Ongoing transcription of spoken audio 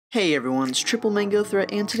Hey everyone, it's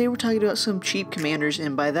triplemangothreat, and today we're talking about some cheap commanders,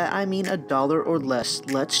 and by that I mean $1 or less.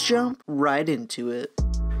 Let's jump right into it.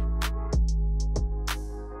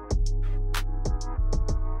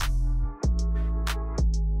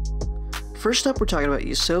 First up, we're talking about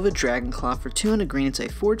Yasova Dragonclaw for 200 green. It's a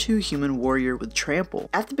 4/2 human warrior with trample.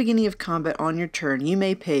 At the beginning of combat on your turn, you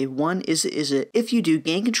may pay 1 Is It. If you do,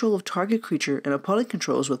 gain control of target creature and opponent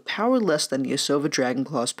controls with power less than Yasova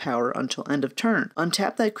Dragonclaw's power until end of turn.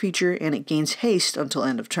 Untap that creature and it gains haste until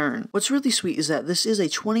end of turn. What's really sweet is that this is a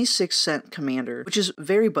 26-cent commander, which is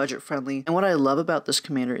very budget friendly, and what I love about this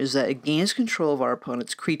commander is that it gains control of our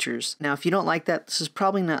opponent's creatures. Now, if you don't like that, this is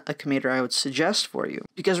probably not a commander I would suggest for you,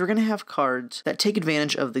 because we're going to have cards that take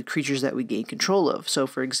advantage of the creatures that we gain control of. So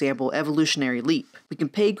for example, Evolutionary Leap. We can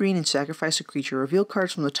pay green and sacrifice a creature, reveal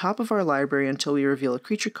cards from the top of our library until we reveal a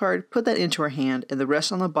creature card, put that into our hand, and the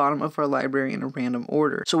rest on the bottom of our library in a random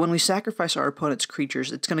order. So when we sacrifice our opponent's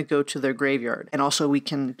creatures, it's going to go to their graveyard. And also we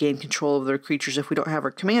can gain control of their creatures if we don't have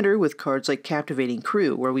our commander with cards like Captivating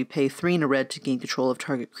Crew, where we pay 3 and a red to gain control of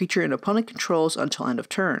target creature and opponent controls until end of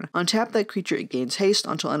turn. Untap that creature, it gains haste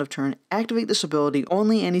until end of turn. Activate this ability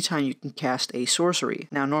only anytime you can cast a sorcery.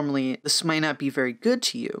 Now normally this might not be very good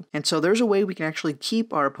to you, and so there's a way we can actually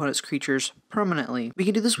keep our opponent's creatures permanently. We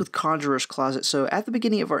can do this with Conjurer's Closet. So at the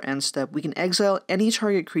beginning of our end step, we can exile any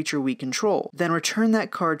target creature we control, then return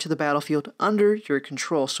that card to the battlefield under your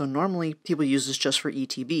control. So normally people use this just for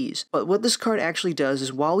ETBs, but what this card actually does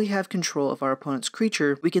is while we have control of our opponent's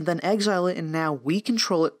creature, we can then exile it and now we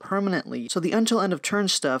control it permanently. So the until end of turn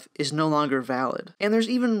stuff is no longer valid. And there's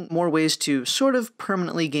even more ways to sort of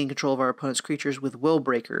permanently gain control of our opponent's creatures with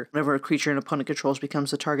Willbreaker. Whenever a creature an opponent controls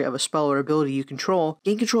becomes the target of a spell or ability you control,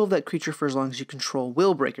 gain control of that creature for as long as you control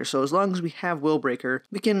Willbreaker. So as long as we have Willbreaker,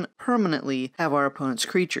 we can permanently have our opponent's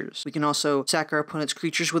creatures. We can also sack our opponent's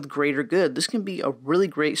creatures with Greater Good. This can be a really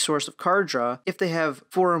great source of card draw if they have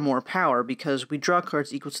 4 or more power, because we draw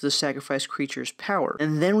cards equal to the sacrificed creature's power.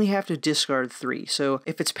 And then we have to discard 3. So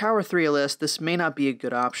if it's power 3 or less, this may not be a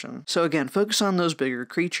good option. So again, focus on those bigger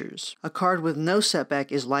creatures. A card with no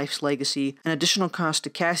setback is Life's Legacy. An additional cost to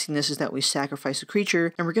casting this is that we sacrifice a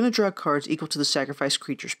creature, and we're going to draw cards equal to the sacrificed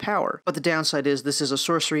creature's power. But the downside is this is a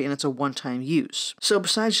sorcery and it's a one-time use. So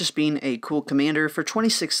besides just being a cool commander, for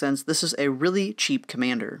 26 cents, this is a really cheap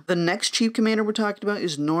commander. The next cheap commander we're talking about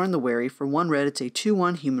is Norn the Wary. For 1 red, it's a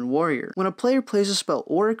 2/1 human warrior. When a player plays a spell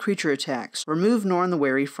or a creature attacks, remove Norn the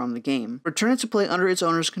Wary from the game. Return it to play under its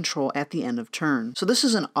owner's control at the end of turn. So this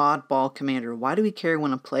is an oddball commander. Why do we care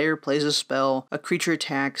when a player plays a spell, a creature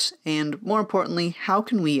attacks, and more importantly, how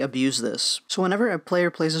can we abuse this? So whenever a player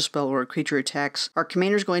plays a spell or a creature attacks, our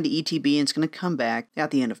commander is going to ETB and it's going to come back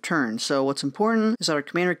at the end of turn. So what's important is that our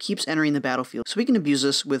commander keeps entering the battlefield. So we can abuse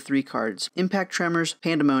this with 3 cards: Impact Tremors,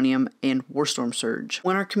 Pandemonium, and Warstorm Surge.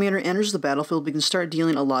 When our commander enters the battlefield, we can start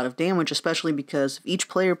dealing a lot of damage, especially because if each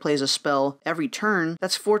player plays a spell every turn,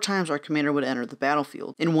 that's 4 times our commander would enter the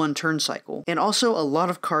battlefield in 1 turn cycle. And also a lot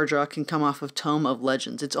of card draw can come off of Tome of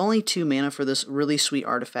Legends. It's only 2 mana for this really sweet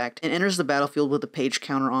artifact and enters the battlefield with a page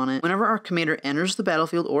counter on it. Whenever our commander enters the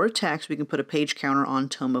battlefield or attacks, we can put a page counter on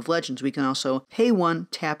Tome of Legends. We can also pay 1,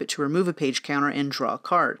 tap it to remove a page counter, and draw a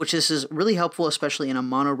card, which this is really helpful, especially in a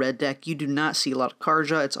mono red deck. You do not see a lot of card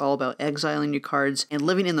draw. It's all about exiling your cards and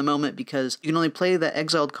living in the moment, because you can only play that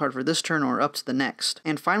exiled card for this turn or up to the next.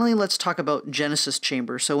 And finally, let's talk about Genesis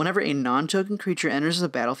Chamber. So whenever a non-token creature enters the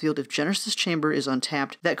battlefield, if Genesis Chamber is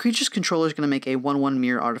untapped, that creature's controller is going to make a 1/1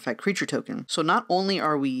 mirror artifact creature token. So not only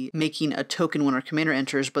are we making a token when our commander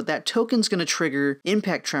enters, but that token's going to trigger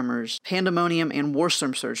Impact Tremors, Pandemonium, and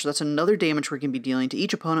Warstorm Surge. So that's another damage we're going to be dealing to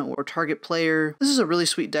each opponent or target player. This is a really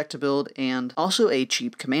sweet deck to build and also a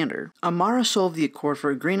cheap commander. Amara Soul of the Accord.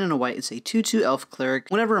 For a green and a white, it's a 2/2 elf cleric.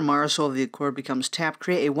 Whenever Amara Soul of the Accord becomes tapped,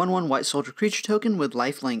 create a 1/1 white soldier creature token with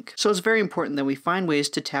lifelink. So it's very important that we find ways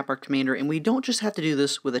to tap our commander, and we don't just have to do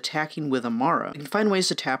this with attacking with Amara. We can find ways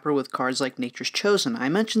to tap her with cards like Nature's Chosen. I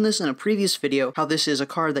mentioned this in a previous video, how this is a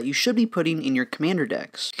card that you should be putting in your commander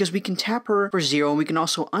decks, because we can tap her for 0 and we can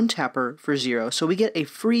also untap her for 0. So we get a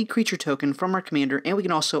free creature token from our commander, and we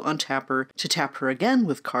can also untap her to tap her again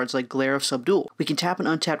with cards like Glare of Subdual. We can tap an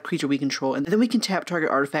untapped creature we control, and then we can tap target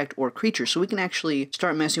artifact or creature. So we can actually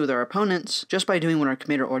start messing with our opponents just by doing what our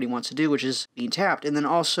commander already wants to do, which is being tapped, and then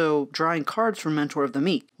also drawing cards from Mentor of the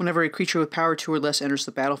Meek. Whenever a creature with power 2 or less enters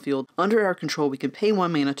the battlefield, under our control, we can pay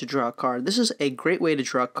 1 mana to draw a card. This is a great way to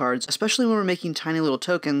draw cards, especially when we're making tiny little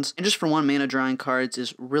tokens, and just for 1 mana drawing cards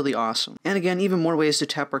is really awesome. And again, even more ways to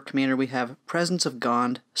tap our commander. We have Presence of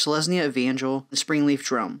Gond, Select Selesnya Evangel, and Springleaf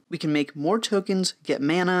Drum. We can make more tokens, get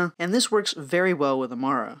mana, and this works very well with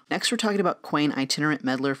Amara. Next we're talking about Quain Itinerant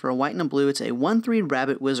Meddler. For a white and a blue, it's a 1/3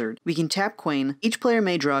 rabbit wizard. We can tap Quain, each player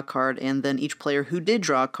may draw a card, and then each player who did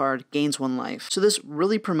draw a card gains 1 life. So this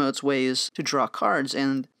really promotes ways to draw cards,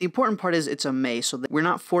 and the important part is it's a may, so that we're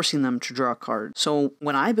not forcing them to draw cards. So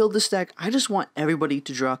when I build this deck, I just want everybody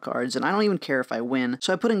to draw cards, and I don't even care if I win.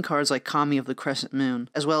 So I put in cards like Kami of the Crescent Moon,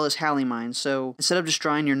 as well as Halley Mine. So instead of just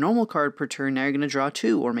drawing your normal card per turn, now you're going to draw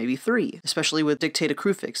 2 or maybe 3. Especially with Dictate a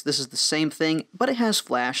Crufix. This is the same thing, but it has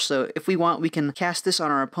flash, so if we want, we can cast this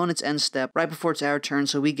on our opponent's end step right before it's our turn,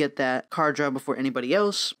 so we get that card draw before anybody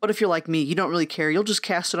else. But if you're like me, you don't really care, you'll just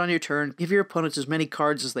cast it on your turn, give your opponents as many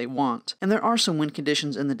cards as they want. And there are some win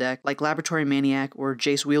conditions in the deck, like Laboratory Maniac or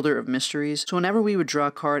Jace Wielder of Mysteries, so whenever we would draw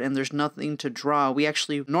a card and there's nothing to draw, we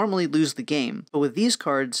actually normally lose the game. But with these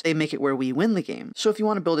cards, they make it where we win the game. So if you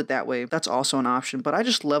want to build it that way, that's also an option, but I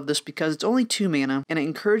just love this because it's only 2 mana, and it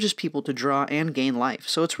encourages people to draw and gain life,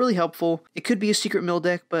 so it's really helpful. It could be a secret mill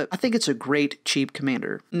deck, but I think it's a great, cheap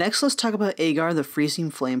commander. Next, let's talk about Agar the Freezing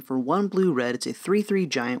Flame. For 1 blue-red, it's a 3/3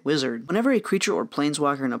 giant wizard. Whenever a creature or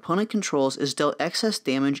planeswalker an opponent controls is dealt excess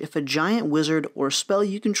damage, if a giant wizard or spell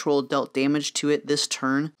you control dealt damage to it this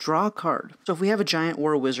turn, draw a card. So if we have a giant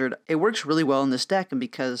or a wizard, it works really well in this deck, and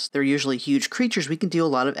because they're usually huge creatures, we can deal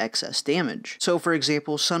a lot of excess damage. So for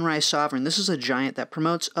example, Sunrise Sovereign, this is a giant that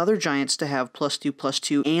promotes other giants to have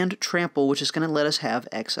 +2/+2 and trample, which is going to let us have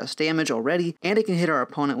excess damage already, and it can hit our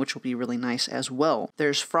opponent, which will be really nice as well.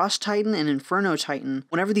 There's Frost Titan and Inferno Titan.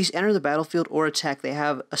 Whenever these enter the battlefield or attack, they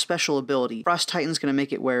have a special ability. Frost Titan's going to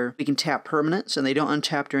make it where we can tap permanents, and they don't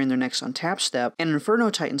untap during their next untap step, and Inferno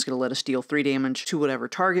Titan's going to let us deal 3 damage to whatever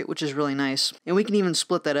target, which is really nice, and we can even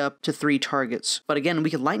split that up to 3 targets. But again, we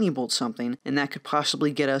could Lightning Bolt something, and that could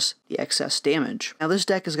possibly get us the excess damage. Now this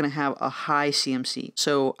deck is going to have a high CMC,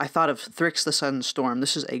 so I thought of Thrix the Sudden Storm.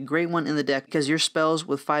 This is a great one in the deck because your spells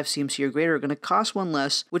with 5 CMC or greater are going to cost 1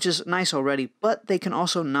 less, which is nice already, but they can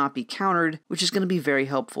also not be countered, which is going to be very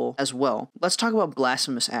helpful as well. Let's talk about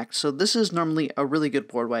Blasphemous Act. So this is normally a really good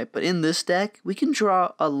board wipe, but in this deck, we can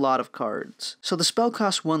draw a lot of cards. So the spell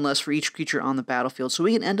costs 1 less for each creature on the battlefield, so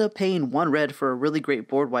we can end up paying 1 red for a really great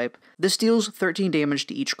board wipe. This deals 13 damage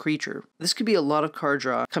to each creature. This could be a lot of card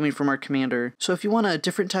draw coming from our commander, so if you want a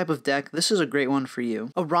different type of deck, this is a great one for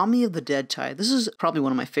you. Arami of the Dead Tide. This is probably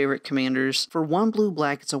one of my favorite commanders. For 1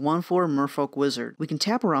 blue-black, it's a 1/4 Merfolk Wizard. We can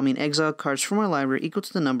tap Arami and exile cards from our library equal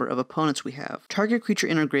to the number of opponents we have. Target creature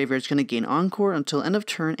in our graveyard is going to gain Encore until end of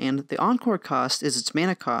turn, and the Encore cost is its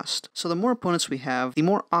mana cost. So the more opponents we have, the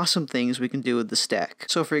more awesome things we can do with this deck.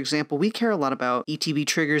 So for example, we care a lot about ETB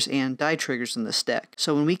triggers and die triggers in this deck.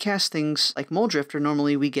 So when we cast things like Muldrifter,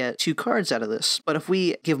 normally we get 2 cards out of this. But if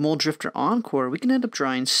we give Muldrifter Encore, we can end up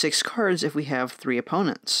drawing 6 cards if we have 3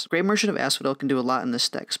 opponents. Great Merchant of Asphodel can do a lot in this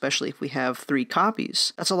deck, especially if we have 3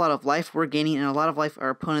 copies. That's a lot of life we're gaining, and a lot of life our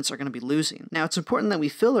opponents are going to be losing. Now it's important that we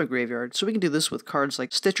fill our graveyard, so we can do this with cards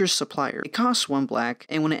like Stitcher's Supplier. It costs 1 black,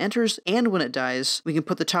 and when it enters and when it dies, we can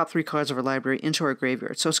put the top 3 cards of our library into our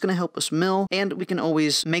graveyard. So it's going to help us mill, and we can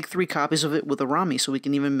always make 3 copies of it with Arami, so we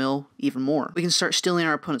can even mill even more. We can start stealing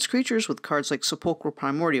our opponent's creatures with cards like Sepulchral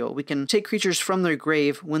Primordial. We can take creatures from their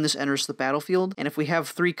grave when this enters the battlefield, and if we have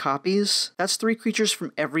 3 copies, that's 3 creatures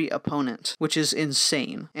from every opponent, which is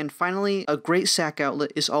insane. And finally, a great sack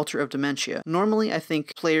outlet is Altar of Dementia. Normally, I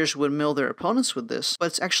think players would mill their opponents with this, but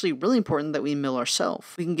it's actually really important that we mill ourselves.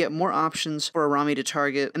 We can get more options for Arami to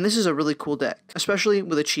target, and this is a really cool deck, especially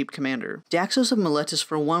with a cheap commander. Daxos of Meletis.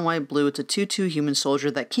 For 1 white blue, it's a 2/2 human soldier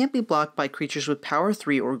that can't be blocked by creatures with power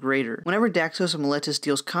 3 or greater. Whenever Daxos of Meletis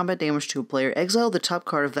deals combat damage to a player, exile the top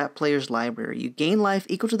card of that player's library. You gain life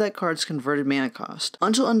equal to that card's converted mana cost.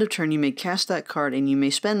 Until end of turn, you may cast that card, and you may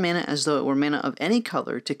spend mana as though it were mana of any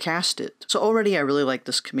color to cast it. So already I really like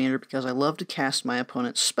this commander because I love to cast my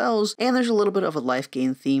opponent's spells, and there's a little bit of a life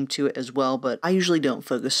gain theme to it as well, but I usually don't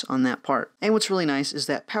focus on that part. And what's really nice is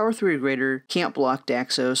that power 3 or greater can't block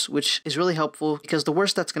Daxos, which is really helpful because the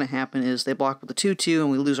worst that's going to happen is they block with a 2/2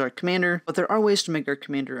 and we lose our commander, but there are ways to make our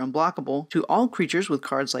commander unblockable to all creatures with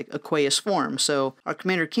cards like Aqueous Form, so our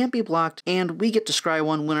commander can't be blocked, and we get to scry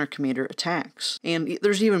 1 when our commander attacks. And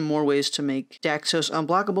there's even more ways to make Daxos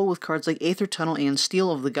unblockable with cards like Aether Tunnel and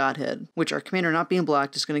Steel of the Godhead, which our commander not being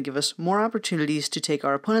blocked is going to give us more opportunities to take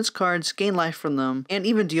our opponent's cards, gain life from them, and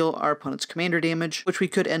even deal our opponent's commander damage, which we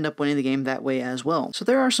could end up winning the game that way as well. So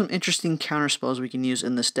there are some interesting counter spells we can use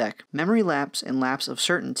in this deck. Memory Lapse and Lapse of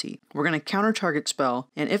Certainty. We're going to counter target spell,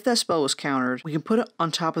 and if that spell was countered, we can put it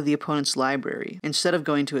on top of the opponent's library instead of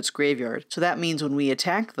going to its graveyard. So that means when we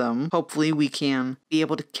attack them, hopefully we can be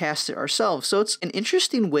able to cast it ourselves. So it's an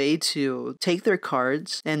interesting way to take take their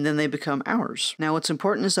cards, and then they become ours. Now what's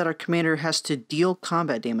important is that our commander has to deal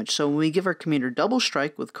combat damage, so when we give our commander double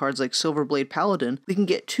strike with cards like Silverblade Paladin, we can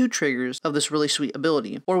get 2 triggers of this really sweet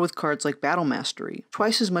ability, or with cards like Battle Mastery.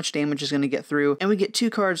 Twice as much damage is going to get through, and we get 2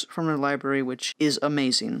 cards from their library, which is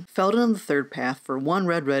amazing. Feldon on the third path, for 1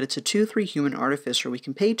 red, it's a 2/3 human artificer. We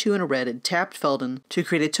can pay 2 and a red and tap Feldon to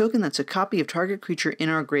create a token that's a copy of target creature in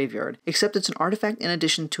our graveyard, except it's an artifact in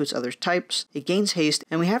addition to its other types. It gains haste,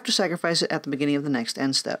 and we have to sacrifice it at the beginning of the next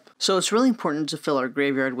end step. So it's really important to fill our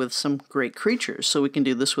graveyard with some great creatures, so we can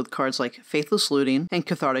do this with cards like Faithless Looting and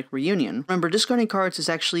Cathartic Reunion. Remember, discarding cards is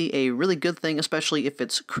actually a really good thing, especially if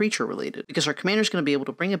it's creature related, because our commander is going to be able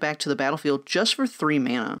to bring it back to the battlefield just for 3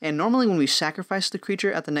 mana. And normally when we sacrifice the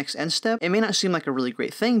creature at the next end step, it may not seem like a really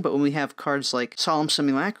great thing, but when we have cards like Solemn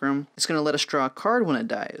Simulacrum, it's going to let us draw a card when it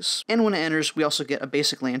dies. And when it enters, we also get a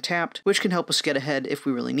basic land tapped, which can help us get ahead if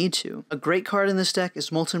we really need to. A great card in this deck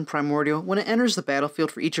is Molten Primordial. When it enters the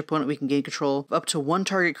battlefield, for each opponent we can gain control of up to 1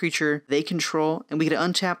 target creature they control, and we get to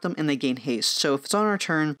untap them and they gain haste. So if it's on our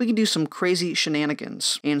turn, we can do some crazy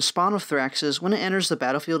shenanigans. And Spawn of Thraxes, when it enters the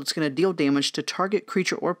battlefield, it's going to deal damage to target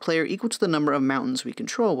creature or player equal to the number of mountains we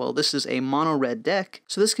control. Well, this is a mono red deck,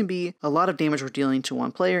 so this can be a lot of damage we're dealing to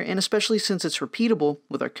one player, and especially since it's repeatable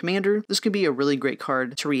with our commander, this could be a really great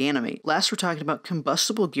card to reanimate. Last, we're talking about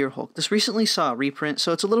Combustible Gearhulk. This recently saw a reprint,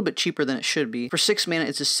 so it's a little bit cheaper than it should be. For 6 mana,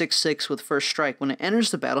 it's a 6/6 with first strike. When it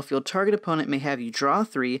enters the battlefield, target opponent may have you draw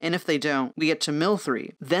 3, and if they don't, we get to mill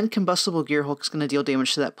 3. Then Combustible Gearhulk is going to deal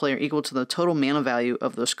damage to that player equal to the total mana value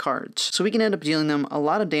of those cards. So we can end up dealing them a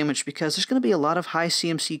lot of damage because there's going to be a lot of high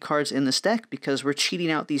CMC cards in this deck because we're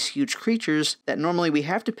cheating out these huge creatures that normally we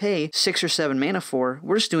have to pay 6 or 7 mana for.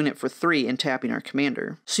 We're just doing it for 3 and tapping our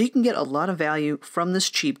commander. So you can get a lot of value from this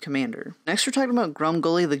cheap commander. Next, we're talking about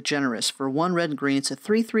Grumgully the Generous. For 1 red green, it's a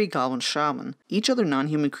 3/3 Goblin Shaman. Each other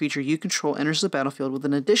non-human creature you control enters the battlefield with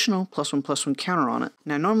an additional +1/+1 counter on it.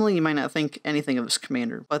 Now, normally you might not think anything of this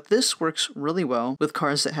commander, but this works really well with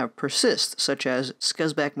cards that have persist, such as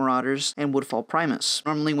Scuzzback Marauders and Woodfall Primus.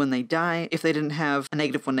 Normally when they die, if they didn't have a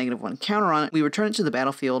 -1/-1 counter on it, we return it to the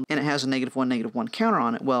battlefield and it has a -1/-1 counter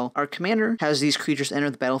on it. Well, our commander has these creatures enter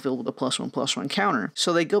the battlefield with a +1/+1 counter.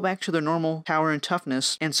 So they go back to their normal power and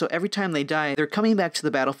toughness, and so every time they die, they're coming back to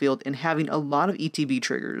the battlefield and having a lot of ETB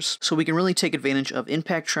triggers. So we can really take advantage of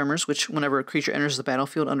Impact Tremors, which whenever a creature enters the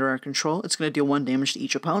battlefield under our control, it's going to deal 1 damage to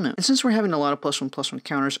each opponent. And since we're having a lot of +1/+1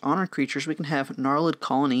 counters on our creatures, we can have Gnarled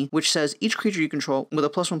Colony, which says each creature you control with a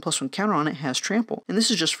 +1/+1 counter on it has trample. And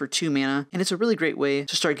this is just for 2 mana, and it's a really great way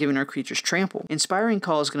to start giving our creatures trample. Inspiring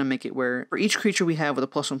Call is going to make it where for each creature we have with a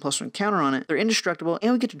 +1/+1 counter on it, they're indestructible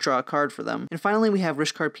and we get to draw a card for them. And finally, we have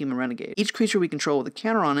Rishkard Pima Renegade. Each creature we control with a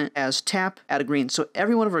counter on it as tap, add a green. So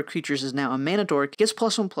every one of our creatures is now a mana dork, gets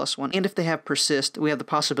 +1/+1, and if they have persist, we have the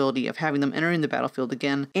possibility of having them entering the battlefield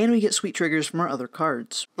again, and we get sweet triggers from our other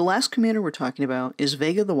cards. The last commander we're talking about is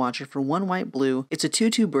Vega the Watcher. For 1 white blue, it's a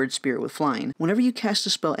 2/2 bird spirit with flying. Whenever you cast a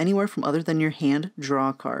spell anywhere from other than your hand, draw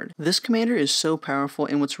a card. This commander is so powerful,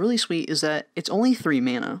 and what's really sweet is that it's only 3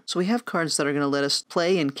 mana. So we have cards that are going to let us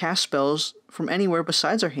play and cast spells from anywhere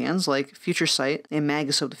besides our hands, like Future Sight and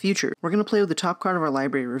Magus of the Future. We're going to play with the top card of our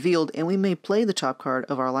library revealed, and we may play the top card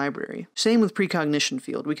of our library. Same with Precognition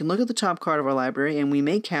Field. We can look at the top card of our library, and we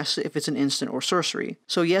may cast it if it's an instant or sorcery.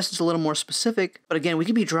 So yes, it's a little more specific, but again, we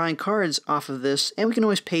could be drawing cards off of this, and we can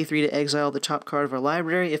always pay 3 to exile the top card of our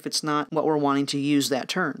library if it's not what we're wanting to use that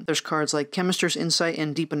turn. There's cards like Chemister's Insight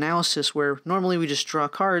and Deep Analysis, where normally we just draw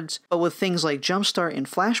cards, but with things like Jumpstart and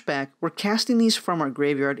Flashback, we're casting these from our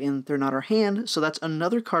graveyard and they're not our hand, so that's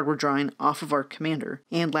another card we're drawing off of our commander.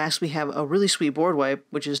 And last, we have a really sweet board wipe,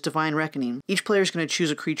 which is Divine Reckoning. Each player is going to choose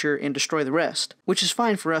a creature and destroy the rest, which is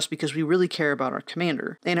fine for us because we really care about our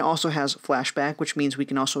commander. And it also has Flashback, which means we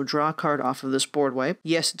can also draw a card off of this board wipe.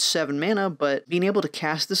 Yes, it's 7 mana, but being able to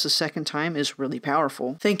cast this a second time is really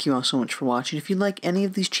powerful. Thank you all so much for watching. If you'd like any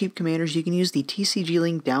of these cheap commanders, you can use the TCG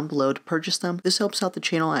link down below to purchase them. This helps out the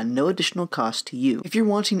channel at no additional cost to you. If you're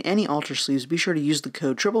wanting any altar sleeves, be sure to use the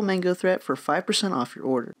code triplemangothreat for 5% off your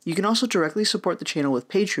order. You can also directly support the channel with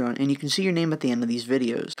Patreon, and you can see your name at the end of these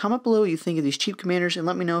videos. Comment below what you think of these cheap commanders and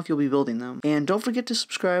let me know if you'll be building them. And don't forget to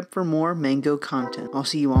subscribe for more Mango content. I'll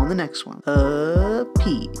see you all in the next one.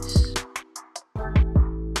 Peace.